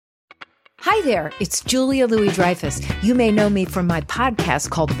Hi there, it's Julia Louis-Dreyfus. You may know me from my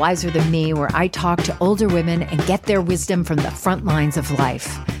podcast called Wiser Than Me, where I talk to older women and get their wisdom from the front lines of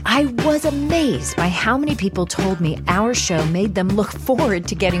life. I was amazed by how many people told me our show made them look forward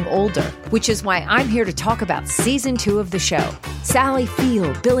to getting older, which is why I'm here to talk about season 2 of the show. Sally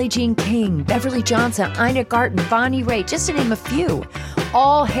Field, Billie Jean King, Beverly Johnson, Ina Garten, Bonnie Raitt, just to name a few.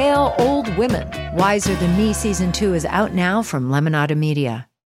 All hail old women. Wiser Than Me season 2 is out now from Lemonada Media.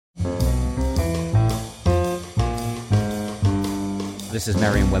 This is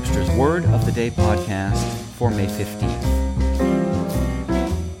Merriam-Webster's Word of the Day podcast for May 15th.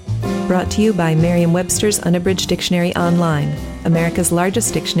 Brought to you by Merriam-Webster's Unabridged Dictionary Online, America's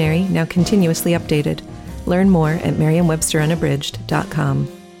largest dictionary, now continuously updated. Learn more at merriam-websterunabridged.com.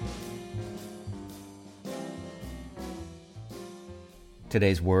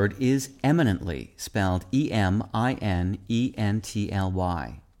 Today's word is eminently, spelled E-M-I-N-E-N-T-L-Y.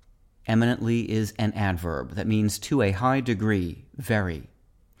 Eminently is an adverb that means to a high degree, very.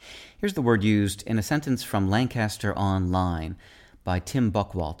 Here's the word used in a sentence from Lancaster Online by Tim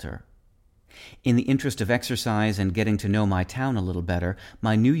Buckwalter. In the interest of exercise and getting to know my town a little better,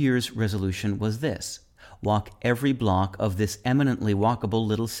 my New Year's resolution was this: walk every block of this eminently walkable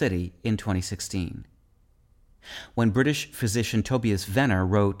little city in 2016. When British physician Tobias Venner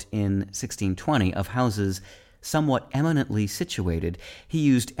wrote in 1620 of houses somewhat eminently situated, he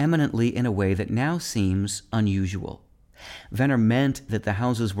used eminently in a way that now seems unusual. Venner meant that the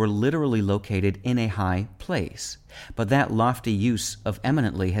houses were literally located in a high place, but that lofty use of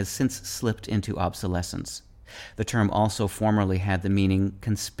eminently has since slipped into obsolescence. The term also formerly had the meaning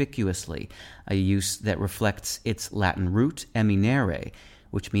conspicuously, a use that reflects its Latin root eminēre,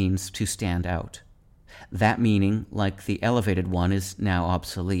 which means to stand out. That meaning, like the elevated one, is now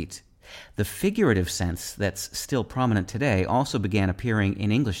obsolete. The figurative sense that's still prominent today also began appearing in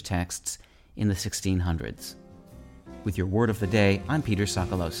English texts in the 1600s. With your word of the day, I'm Peter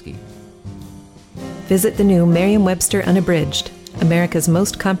Sokolowski. Visit the new Merriam-Webster Unabridged, America's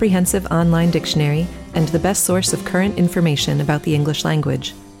most comprehensive online dictionary and the best source of current information about the English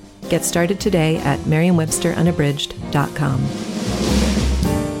language. Get started today at merriam-websterunabridged.com.